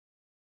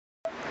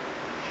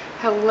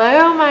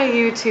Hello, my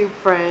YouTube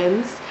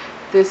friends.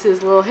 This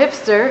is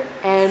Lilhipster,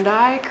 and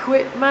I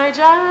quit my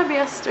job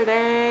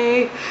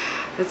yesterday.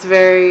 It's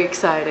very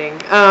exciting.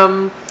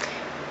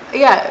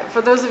 Yeah,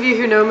 for those of you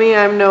who know me,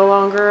 I'm no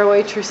longer a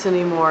waitress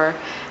anymore.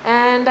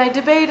 And I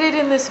debated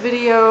in this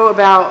video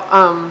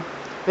about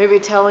maybe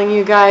telling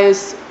you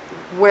guys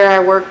where I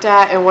worked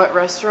at and what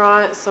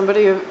restaurant.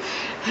 Somebody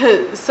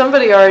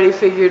already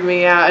figured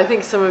me out. I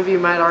think some of you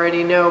might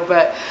already know,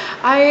 but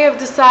I have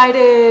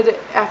decided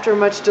after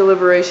much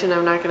deliberation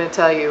I'm not going to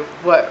tell you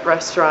what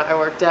restaurant I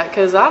worked at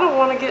because I don't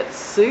want to get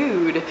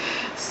sued.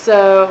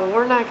 So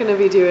we're not going to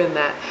be doing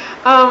that.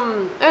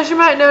 As you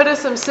might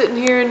notice, I'm sitting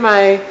here in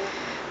my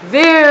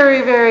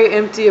very, very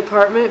empty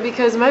apartment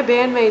because my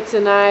bandmates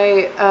and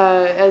I,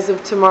 as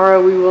of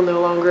tomorrow, we will no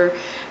longer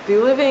be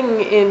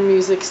living in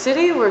Music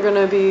City. We're going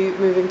to be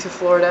moving to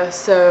Florida.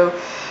 So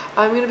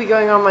I'm going to be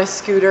going on my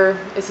scooter.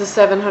 It's a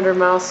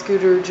 700-mile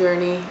scooter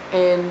journey,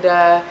 and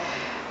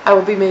I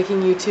will be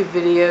making YouTube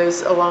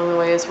videos along the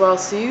way as well,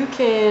 so you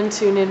can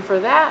tune in for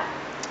that.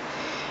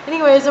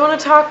 Anyways, I want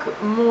to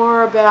talk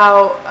more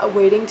about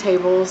waiting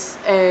tables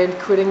and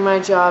quitting my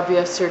job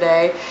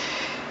yesterday.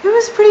 It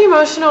was pretty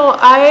emotional.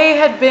 I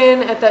had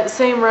been at that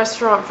same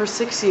restaurant for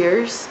 6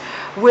 years,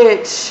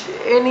 which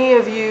any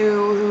of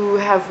you who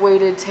have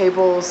waited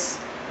tables,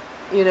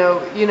 you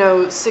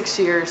know 6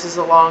 years is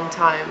a long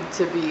time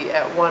to be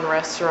at one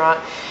restaurant.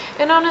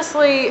 And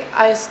honestly,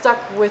 I stuck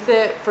with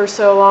it for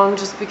so long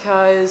just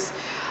because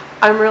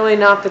I'm really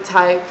not the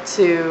type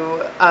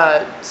to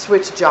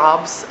switch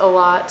jobs a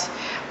lot.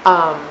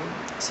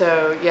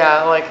 So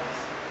yeah, like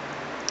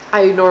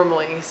I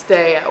normally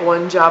stay at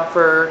one job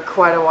for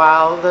quite a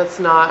while. That's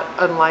not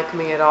unlike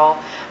me at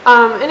all.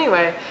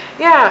 Anyway,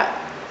 yeah,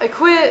 I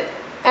quit.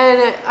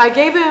 And I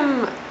gave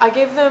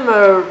them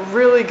a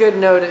really good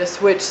notice,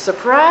 which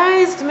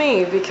surprised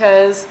me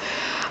because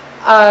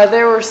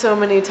there were so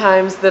many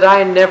times that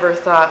I never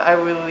thought I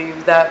would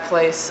leave that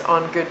place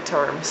on good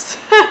terms.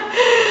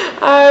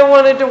 I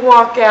wanted to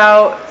walk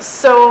out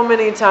so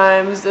many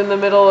times in the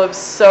middle of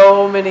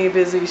so many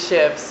busy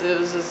shifts. It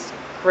was just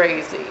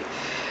crazy.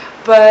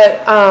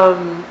 But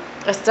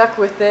I stuck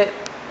with it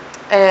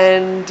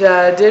and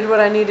did what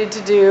I needed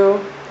to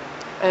do,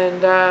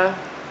 and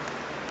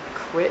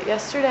quit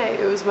yesterday.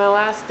 It was my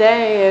last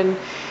day, and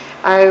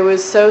I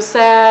was so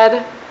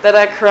sad that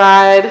I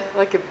cried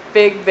like a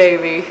big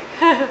baby.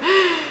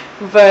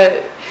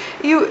 But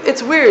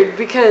it's weird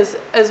because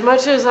as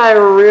much as I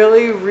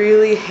really,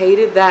 really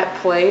hated that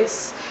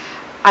place,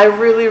 I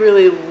really,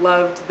 really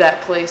loved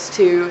that place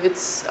too.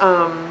 It's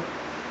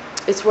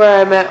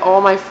where I met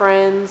all my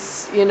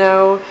friends,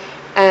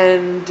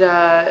 and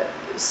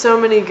so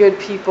many good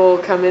people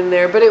come in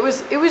there, but it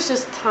was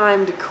just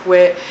time to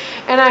quit,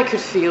 and I could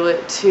feel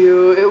it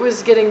too. It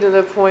was getting to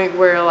the point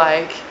where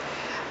like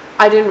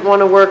I didn't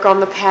want to work on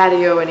the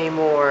patio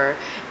anymore,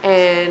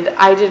 and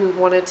I didn't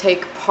want to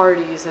take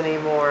parties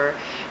anymore,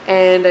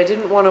 and I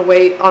didn't want to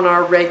wait on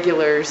our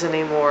regulars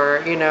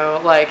anymore,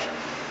 like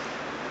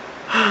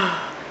I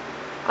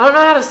don't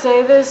know how to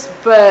say this,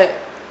 but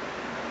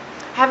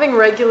having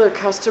regular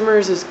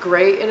customers is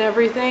great and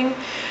everything,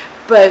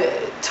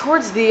 but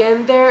towards the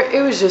end there,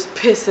 it was just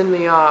pissing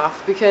me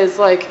off because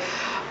like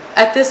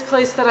at this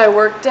place that I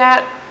worked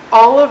at,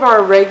 all of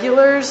our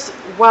regulars,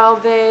 while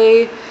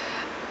they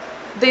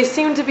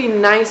seem to be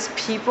nice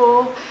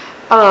people,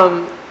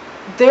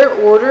 their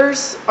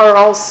orders are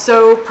all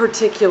so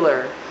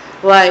particular,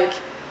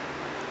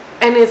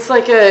 and it's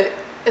like a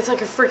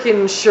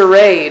freaking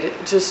charade,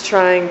 just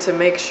trying to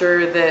make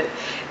sure that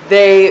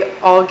they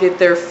all get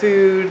their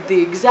food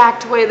the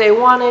exact way they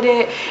wanted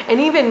it. And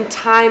even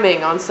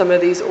timing on some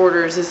of these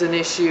orders is an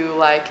issue.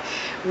 Like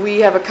we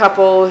have a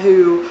couple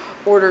who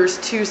orders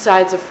 2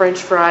 sides of French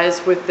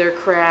fries with their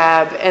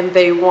crab, and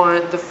they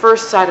want the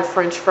first side of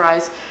French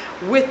fries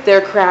with their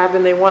crab,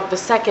 and they want the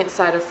second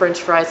side of French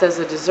fries as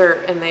a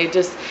dessert, and they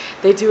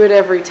do it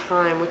every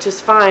time, which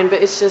is fine,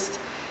 but it's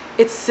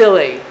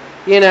silly,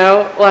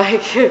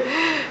 like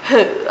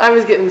I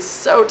was getting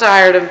so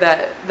tired of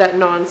that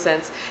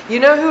nonsense. You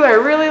know who I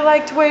really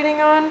liked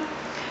waiting on?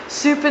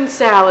 Soup and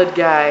Salad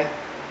guy.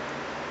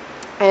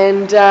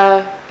 And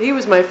he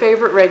was my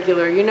favorite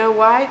regular. You know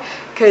why?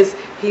 Because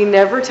he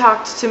never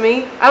talked to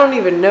me. I don't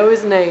even know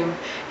his name.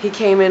 He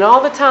came in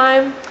all the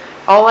time.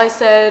 All I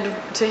said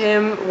to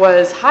him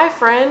was, "Hi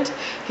friend,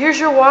 here's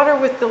your water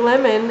with the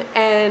lemon,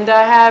 and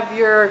I have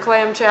your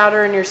clam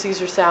chowder and your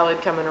Caesar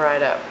salad coming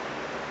right up."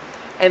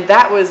 And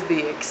that was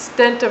the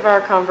extent of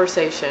our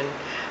conversation.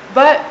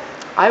 But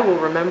I will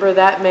remember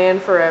that man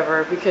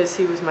forever because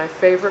he was my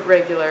favorite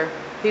regular.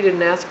 He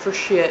didn't ask for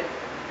shit.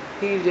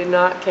 He did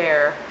not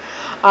care.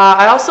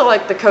 I also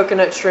like the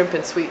coconut shrimp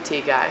and sweet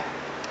tea guy.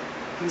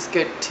 He's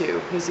good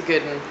too. He's a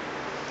good one.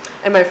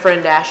 And my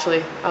friend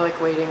Ashley, I like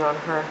waiting on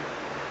her.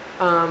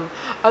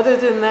 Other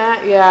than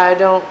that, yeah, I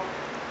don't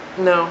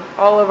know.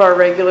 All of our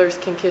regulars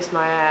can kiss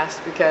my ass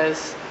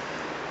because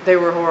they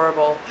were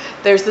horrible.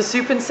 There's the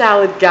Soup and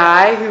Salad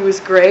guy who was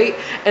great,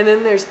 and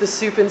then there's the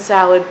Soup and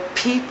Salad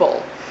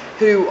people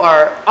who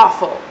are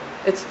awful.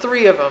 It's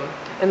 3 of them,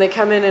 and they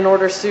come in and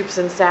order soups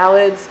and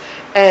salads,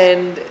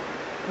 and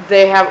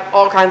they have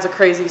all kinds of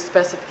crazy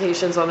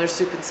specifications on their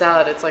soup and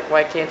salad. It's like,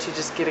 why can't you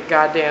just get a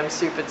goddamn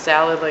soup and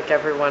salad like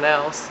everyone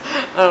else?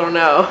 I don't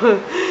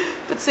know.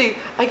 But see,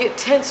 I get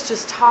tense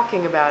just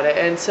talking about it,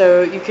 and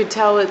so you could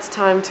tell it's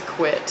time to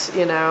quit,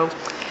 you know?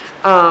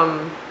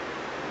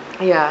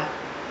 Yeah.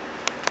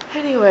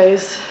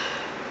 Anyways,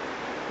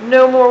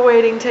 no more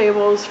waiting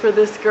tables for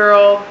this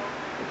girl.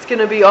 It's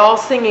gonna be all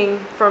singing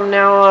from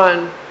now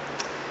on.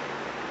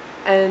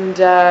 And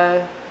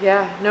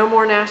yeah, no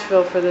more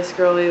Nashville for this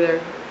girl either.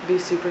 Be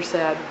super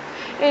sad.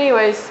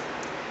 Anyways,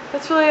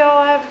 that's really all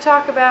I have to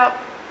talk about.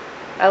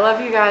 I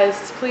love you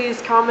guys.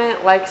 Please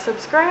comment, like,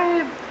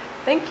 subscribe.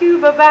 Thank you.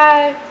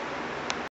 Bye-bye.